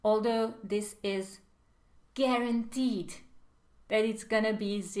although this is guaranteed that it's gonna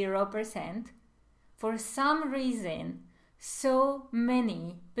be 0%, for some reason, so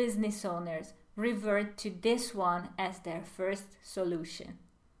many business owners revert to this one as their first solution.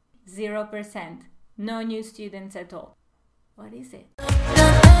 0%, no new students at all. What is it?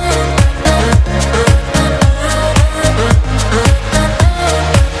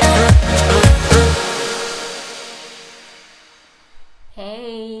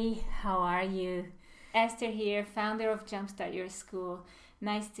 Hey, how are you? Esther here, founder of Jumpstart Your School.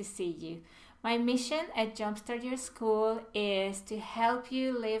 Nice to see you. My mission at Jumpstart Your School is to help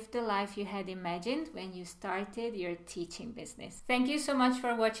you live the life you had imagined when you started your teaching business. Thank you so much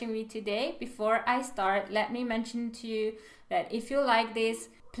for watching me today. Before I start, let me mention to you that if you like this,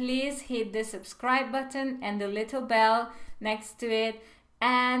 please hit the subscribe button and the little bell next to it.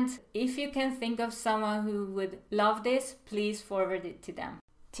 And if you can think of someone who would love this, please forward it to them.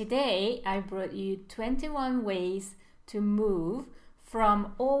 Today, I brought you 21 ways to move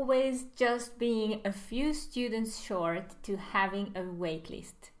from always just being a few students short to having a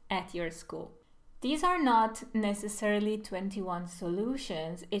waitlist at your school. These are not necessarily 21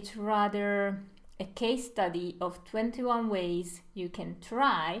 solutions, it's rather a case study of 21 ways you can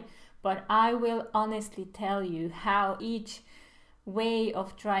try, but I will honestly tell you how each way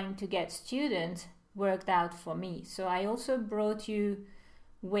of trying to get students worked out for me. So I also brought you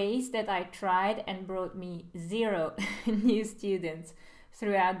ways that I tried and brought me 0 new students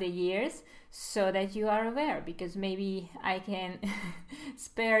throughout the years, so that you are aware, because maybe I can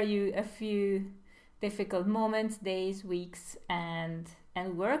spare you a few difficult moments, days, weeks, and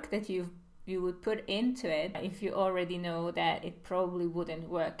work that you would put into it if you already know that it probably wouldn't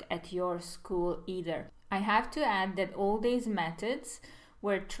work at your school either. I have to add that all these methods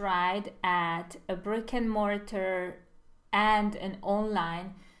were tried at a brick and mortar and an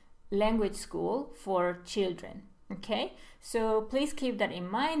online language school for children. Okay, so please keep that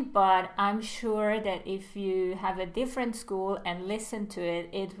in mind, but I'm sure that if you have a different school and listen to it,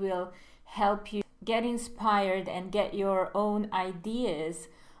 it will help you get inspired and get your own ideas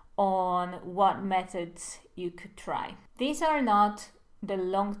on what methods you could try. These are not the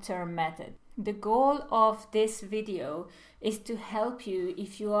long-term method. The goal of this video is to help you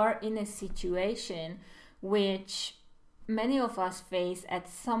if you are in a situation which many of us face at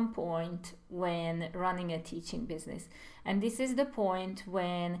some point when running a teaching business. And this is the point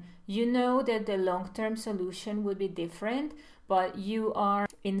when you know that the long-term solution would be different, but you are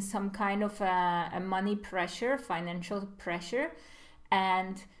in some kind of a money pressure, financial pressure,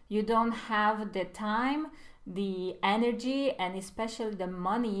 and you don't have the time, the energy, and especially the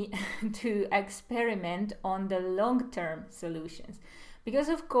money to experiment on the long-term solutions. Because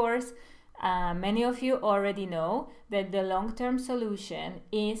of course, many of you already know that the long-term solution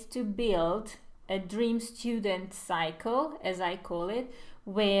is to build a dream student cycle, as I call it,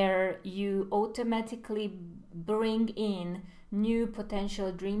 where you automatically bring in new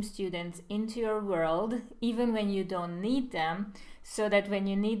potential dream students into your world, even when you don't need them, so that when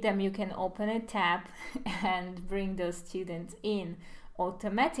you need them, you can open a tap and bring those students in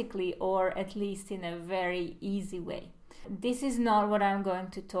automatically, or at least in a very easy way. This is not what I'm going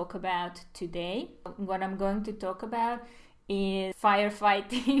to talk about today. What I'm going to talk about is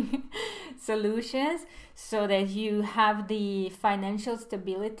firefighting solutions, so that you have the financial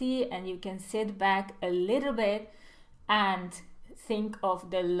stability and you can sit back a little bit and think of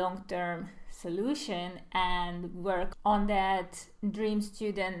the long-term solution and work on that dream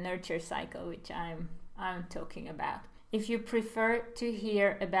student nurture cycle, which I'm talking about. If you prefer to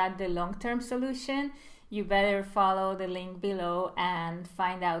hear about the long-term solution, you better follow the link below and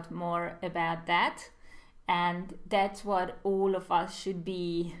find out more about that. And that's what all of us should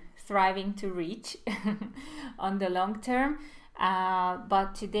be striving to reach on the long term.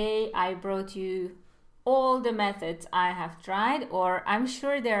 But today I brought you all the methods I have tried, or I'm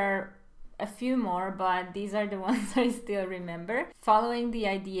sure there are a few more, but these are the ones I still remember. Following the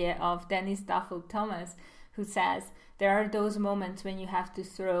idea of Dennis Duffield Thomas, who says there are those moments when you have to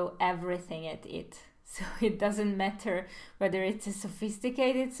throw everything at it. So it doesn't matter whether it's a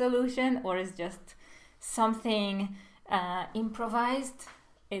sophisticated solution or it's just something improvised.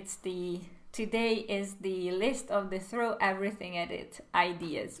 Today is the list of the throw everything at it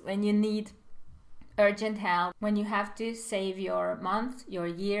ideas. When you need urgent help, when you have to save your month, your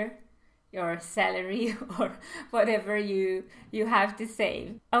year, your salary, or whatever you have to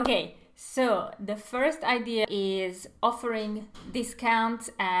save. Okay, So the first idea is offering discounts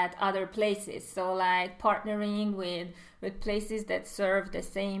at other places. So like partnering with places that serve the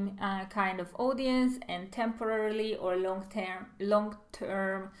same kind of audience, and temporarily or long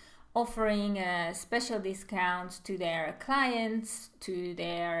term offering special discounts to their clients, to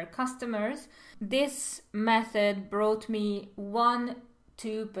their customers. This method brought me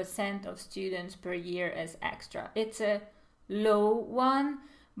 1-2% of students per year as extra. It's a low one,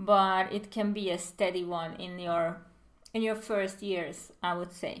 but it can be a steady one in your first years, I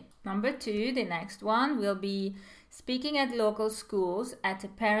would say. Number 2, the next one will be speaking at local schools at a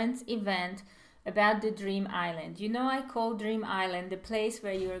parents' event about the Dream Island. You know, I call Dream Island the place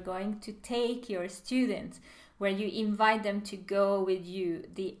where you're going to take your students, where you invite them to go with you,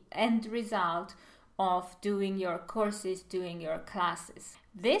 the end result of doing your courses, doing your classes.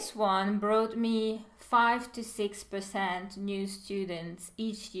 This one brought me 5-6% new students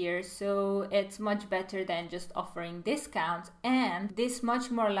each year, so it's much better than just offering discounts, and this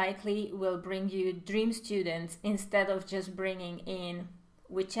much more likely will bring you dream students instead of just bringing in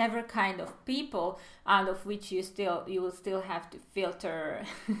whichever kind of people out of which you will still have to filter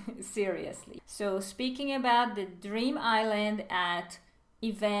seriously. So speaking about the Dream Island at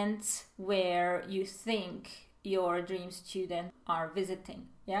events where you think your dream students are visiting,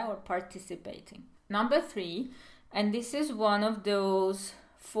 or participating. Number 3, and this is one of those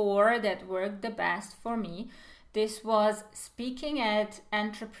 4 that worked the best for me. This was speaking at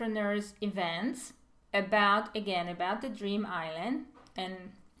entrepreneurs events about the Dream Island. And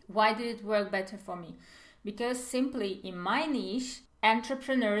why did it work better for me? Because simply in my niche,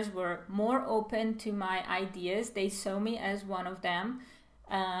 entrepreneurs were more open to my ideas. They saw me as one of them.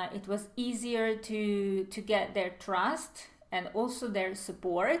 It was easier to get their trust and also their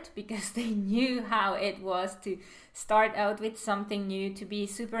support, because they knew how it was to start out with something new, to be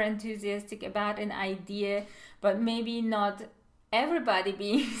super enthusiastic about an idea, but maybe not everybody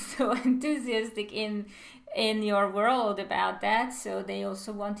being so enthusiastic in your world about that. So they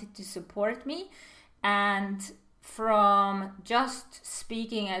also wanted to support me. And from just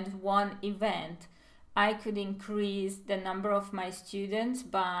speaking at one event, I could increase the number of my students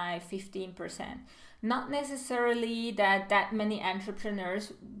by 15%. Not necessarily that many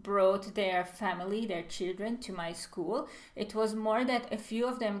entrepreneurs brought their family, their children to my school. It was more that a few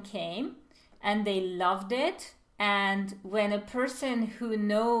of them came and they loved it. And when a person who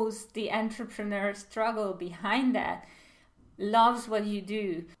knows the entrepreneur struggle behind that loves what you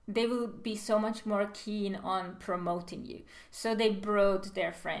do, they will be so much more keen on promoting you. So they brought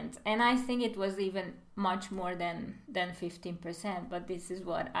their friends. And I think it was even much more than 15%, but this is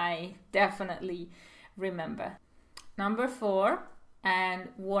what I definitely remember. Number 4, and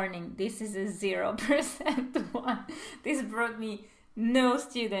warning, this is a 0% one. This brought me no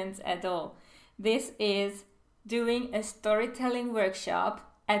students at all. This is doing a storytelling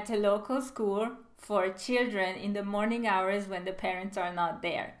workshop at a local school for children in the morning hours when the parents are not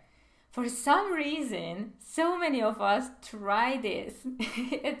there. For some reason, so many of us try this.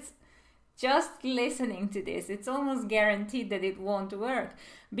 It's just listening to this, it's almost guaranteed that it won't work,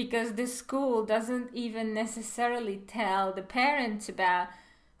 because the school doesn't even necessarily tell the parents about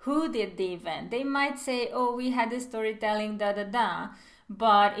who did the event. They might say, oh, we had a storytelling,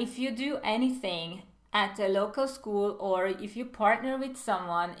 but if you do anything at a local school, or if you partner with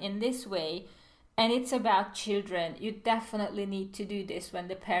someone in this way, and it's about children, you definitely need to do this when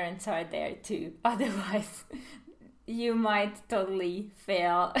the parents are there too. Otherwise, you might totally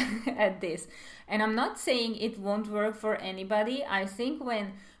fail at this. And I'm not saying it won't work for anybody. I think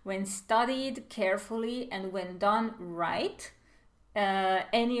when studied carefully and when done right,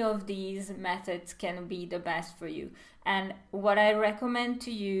 any of these methods can be the best for you. And what I recommend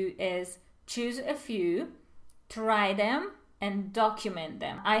to you is choose a few, try them, and document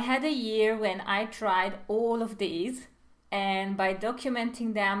them. I had a year when I tried all of these, and by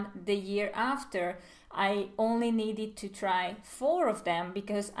documenting them the year after, I only needed to try 4 of them,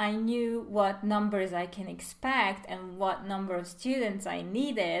 because I knew what numbers I can expect and what number of students I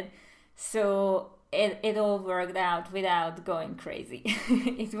needed. So it all worked out without going crazy.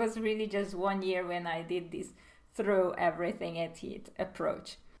 It was really just 1 year when I did this throw everything at it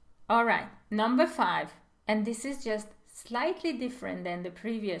approach. All right, number 5, and this is just slightly different than the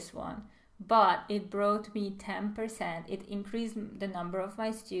previous one, but it brought me 10%. It increased the number of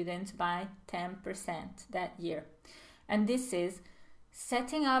my students by 10% that year. And this is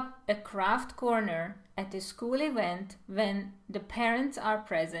setting up a craft corner at a school event when the parents are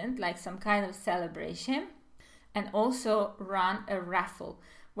present, like some kind of celebration, and also run a raffle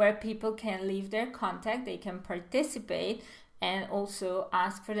where people can leave their contact, they can participate, and also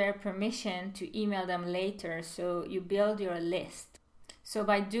ask for their permission to email them later. So you build your list. So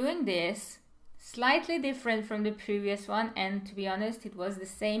by doing this, slightly different from the previous one, and to be honest, it was the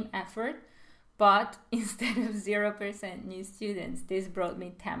same effort, but instead of 0% new students, this brought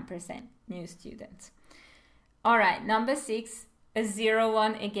me 10% new students. All right, number 6, a 0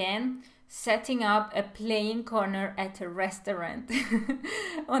 one again, setting up a playing corner at a restaurant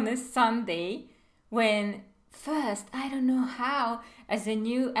on a Sunday when first, I don't know how, as a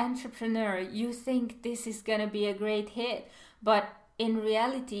new entrepreneur, you think this is gonna be a great hit, but in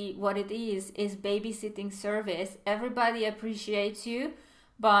reality, what it is babysitting service. Everybody appreciates you,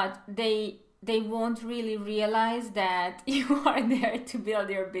 but they won't really realize that you are there to build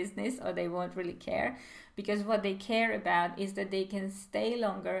your business, or they won't really care, because what they care about is that they can stay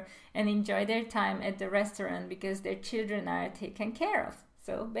longer and enjoy their time at the restaurant because their children are taken care of.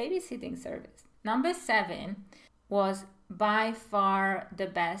 So babysitting service. Number 7 was by far the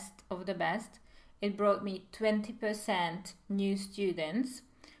best of the best. It brought me 20% new students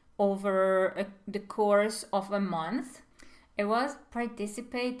over the course of a month. It was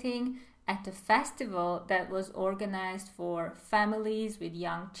participating at a festival that was organized for families with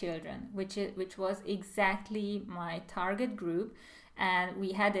young children, which was exactly my target group. And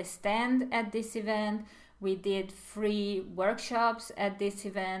we had a stand at this event. We did free workshops at this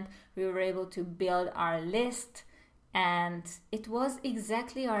event. We were able to build our list, and it was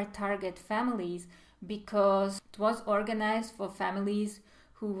exactly our target families because it was organized for families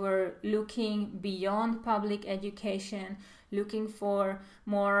who were looking beyond public education, looking for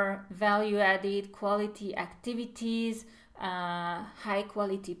more value-added quality activities,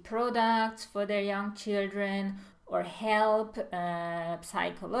 high-quality products for their young children, or help,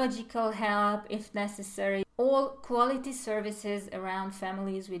 psychological help if necessary, all quality services around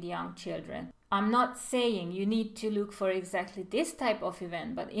families with young children. I'm not saying you need to look for exactly this type of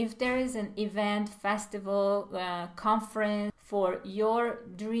event, but if there is an event, festival, conference for your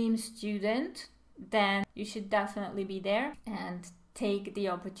dream student, then you should definitely be there and take the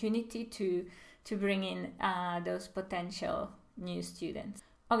opportunity to bring in those potential new students.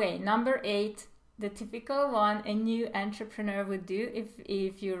 Okay, number 8, the typical one a new entrepreneur would do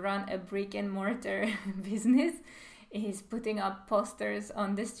if you run a brick and mortar business is putting up posters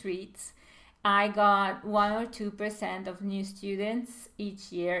on the streets. I got 1 or 2% of new students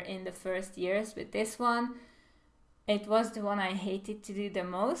each year in the first years with this one. It was the one I hated to do the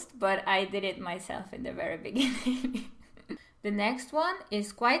most, but I did it myself in the very beginning. The next one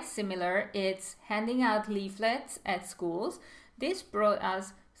is quite similar. It's handing out leaflets at schools. This brought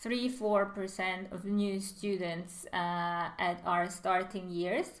us 3-4% of new students at our starting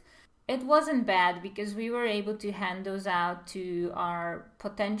years. It wasn't bad because we were able to hand those out to our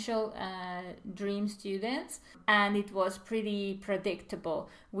potential dream students, and it was pretty predictable.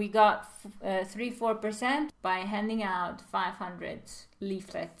 We got 3-4% by handing out 500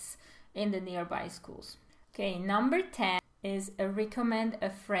 leaflets in the nearby schools. Okay, number 10 is a recommend a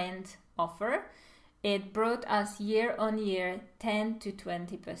friend offer. It brought us year on year 10 to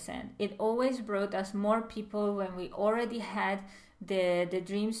 20%. It always brought us more people when we already had the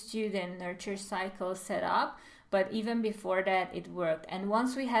dream student nurture cycle set up, but even before that it worked. And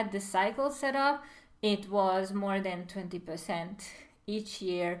once we had the cycle set up, it was more than 20% each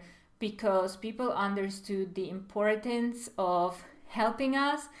year because people understood the importance of helping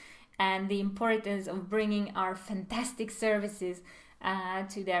us and the importance of bringing our fantastic services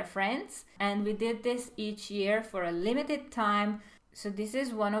to their friends. And we did this each year for a limited time. So this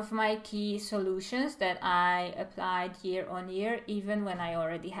is one of my key solutions that I applied year on year, even when I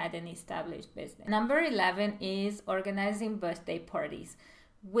already had an established business. Number 11 is organizing birthday parties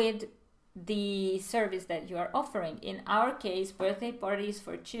with the service that you are offering. In our case, birthday parties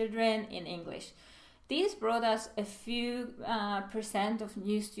for children in English. These brought us a few percent of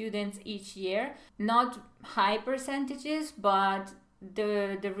new students each year. Not high percentages, but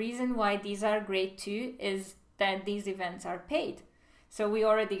the reason why these are great too is that these events are paid. So we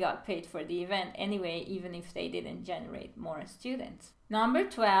already got paid for the event anyway, even if they didn't generate more students. Number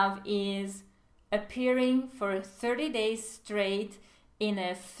 12 is appearing for 30 days straight in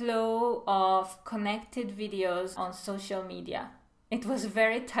a flow of connected videos on social media. It was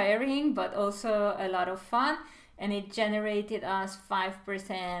very tiring, but also a lot of fun, and it generated us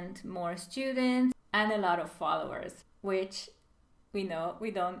 5% more students and a lot of followers, which we know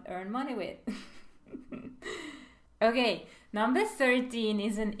we don't earn money with. Okay, number 13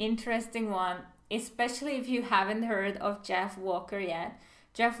 is an interesting one, especially if you haven't heard of Jeff Walker yet.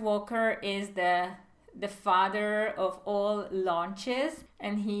 Jeff Walker is the father of all launches,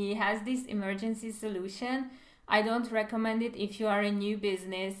 and he has this emergency solution. I don't recommend it if you are a new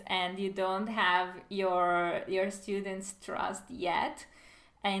business and you don't have your students' trust yet.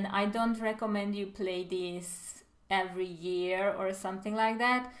 And I don't recommend you play this every year or something like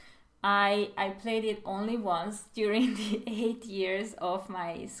that. I played it only once during the 8 years of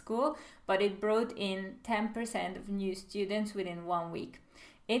my school, but it brought in 10% of new students within 1 week.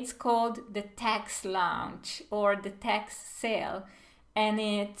 It's called the tax launch or the tax sale, and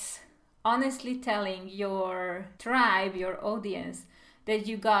it's honestly telling your tribe, your audience, that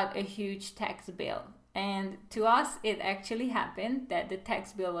you got a huge tax bill. And to us, it actually happened that the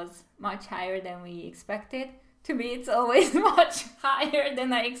tax bill was much higher than we expected. To me, it's always much higher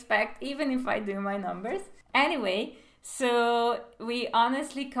than I expect, even if I do my numbers. Anyway, so we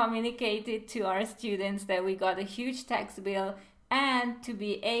honestly communicated to our students that we got a huge tax bill, and to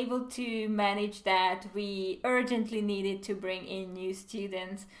be able to manage that, we urgently needed to bring in new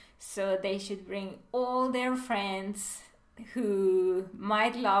students. So they should bring all their friends who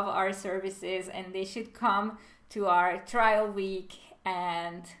might love our services, and they should come to our trial week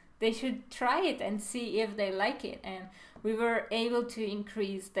and they should try it and see if they like it. And we were able to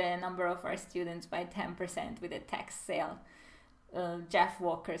increase the number of our students by 10% with a tax sale, Jeff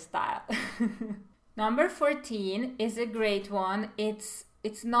Walker style. Number 14 is a great one. It's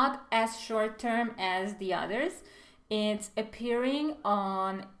not as short term as the others. It's appearing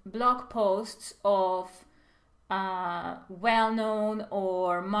on blog posts of well-known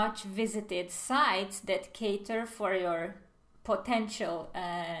or much visited sites that cater for your potential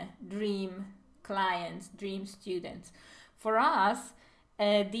dream clients, dream students. For us,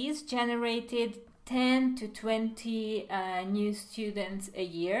 these generated 10 to 20 new students a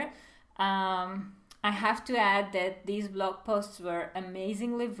year. I have to add that these blog posts were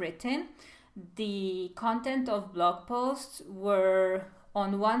amazingly written. The content of blog posts were,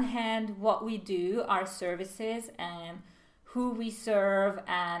 on one hand, what we do, our services and who we serve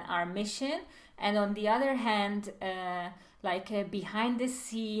and our mission, and on the other hand, like a behind the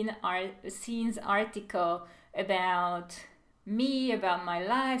scenes article about me, about my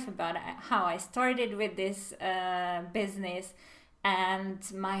life, about how I started with this business and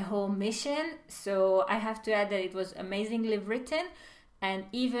my whole mission. So I have to add that it was amazingly written, and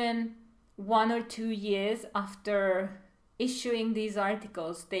even 1 or 2 years after issuing these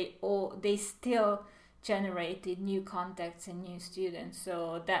articles, they still generated new contacts and new students.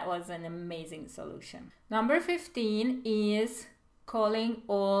 So that was an amazing solution. Number 15 is calling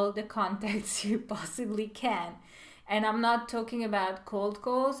all the contacts you possibly can. And I'm not talking about cold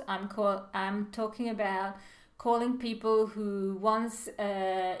calls. I'm talking about calling people who once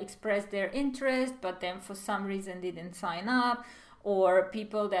expressed their interest, but then for some reason didn't sign up, or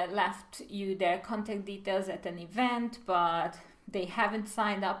people that left you their contact details at an event, but they haven't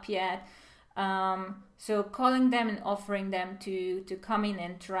signed up yet. So calling them and offering them to come in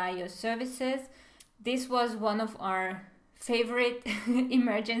and try your services. This was one of our favorite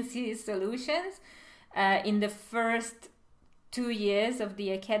emergency solutions in the first 2 years of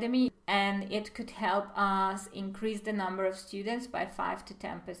the academy, and it could help us increase the number of students by 5 to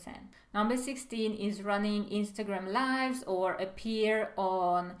 10%. Number 16 is running Instagram lives or appear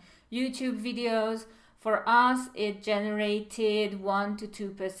on YouTube videos. For us, it generated 1 to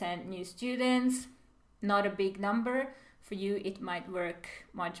 2% new students. Not a big number. For you, it might work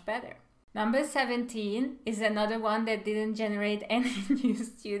much better. Number 17 is another one that didn't generate any new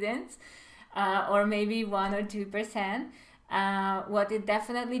students, or maybe 1 or 2%. What it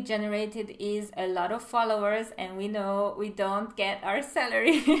definitely generated is a lot of followers, and we know we don't get our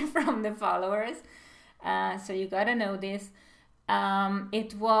salary from the followers. So you gotta know this.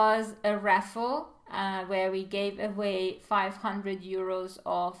 It was a raffle where we gave away 500 euros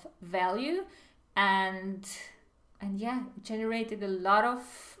of value, and yeah, it generated a lot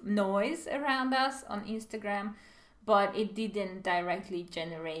of noise around us on Instagram, but it didn't directly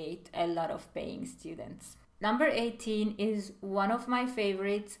generate a lot of paying students. Number 18 is one of my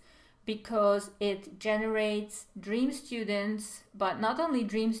favorites because it generates dream students, but not only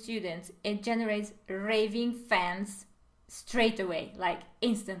dream students, it generates raving fans straight away, like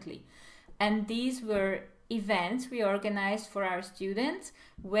instantly. And these were events we organized for our students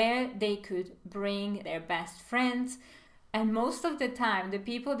where they could bring their best friends, and most of the time the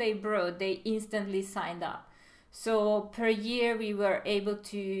people they brought, they instantly signed up. So per year we were able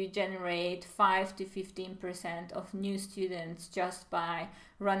to generate 5 to 15% of new students just by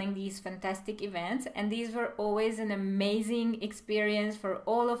running these fantastic events, and these were always an amazing experience for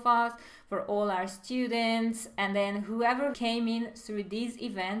all of us, for all our students. And then whoever came in through these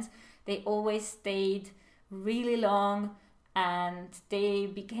events, they always stayed really long and they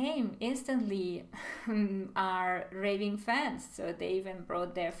became instantly our raving fans. So they even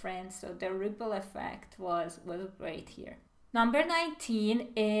brought their friends. So the ripple effect was great here. Number 19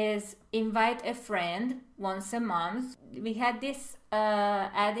 is invite a friend once a month. We had this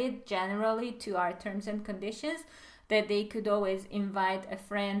added generally to our terms and conditions, that they could always invite a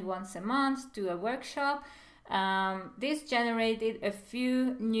friend once a month to a workshop. This generated a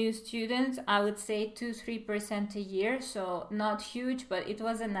few new students, I would say 2-3% a year, so not huge, but it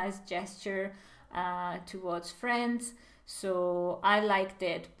was a nice gesture towards friends. So I liked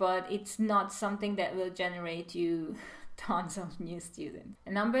it, but it's not something that will generate you tons of new students.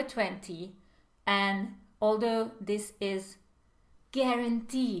 And number 20, and although this is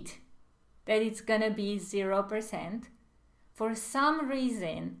guaranteed that it's gonna be 0%, for some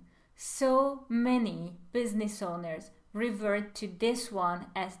reason, so many business owners revert to this one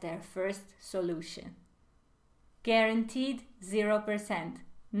as their first solution. Guaranteed 0%,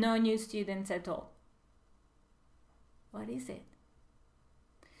 no new students at all. What is it?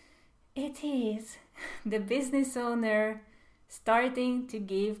 It is the business owner starting to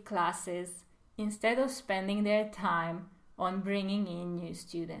give classes instead of spending their time on bringing in new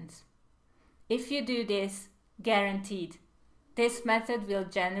students. If you do this, guaranteed, this method will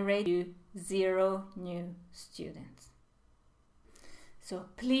generate you 0 new students. So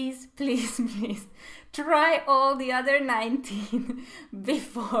please, please, please try all the other 19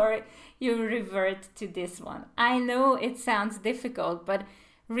 before you revert to this one. I know it sounds difficult, but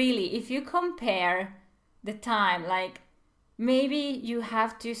really, if you compare the time, like maybe you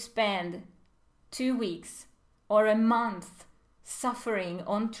have to spend 2 weeks or a month suffering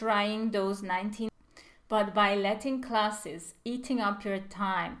on trying those 19, but by letting classes eating up your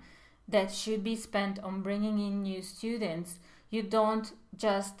time that should be spent on bringing in new students, you don't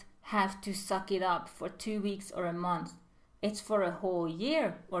just have to suck it up for 2 weeks or a month. It's for a whole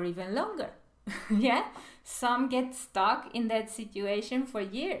year or even longer. Yeah, some get stuck in that situation for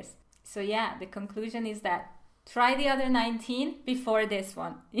years. So yeah, the conclusion is that try the other 19 before this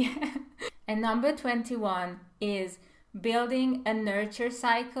one. Yeah. And number 21 is building a nurture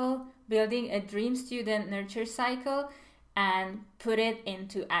cycle, building a dream student nurture cycle, and put it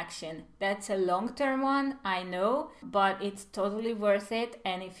into action. That's a long-term one, I know, but it's totally worth it.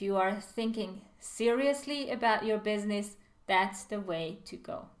 And if you are thinking seriously about your business, that's the way to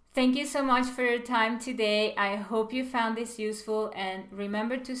go. Thank you so much for your time today. I hope you found this useful, and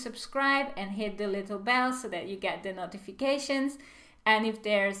remember to subscribe and hit the little bell so that you get the notifications. And if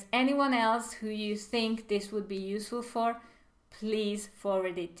there's anyone else who you think this would be useful for, please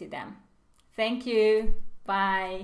forward it to them. Thank you. Bye.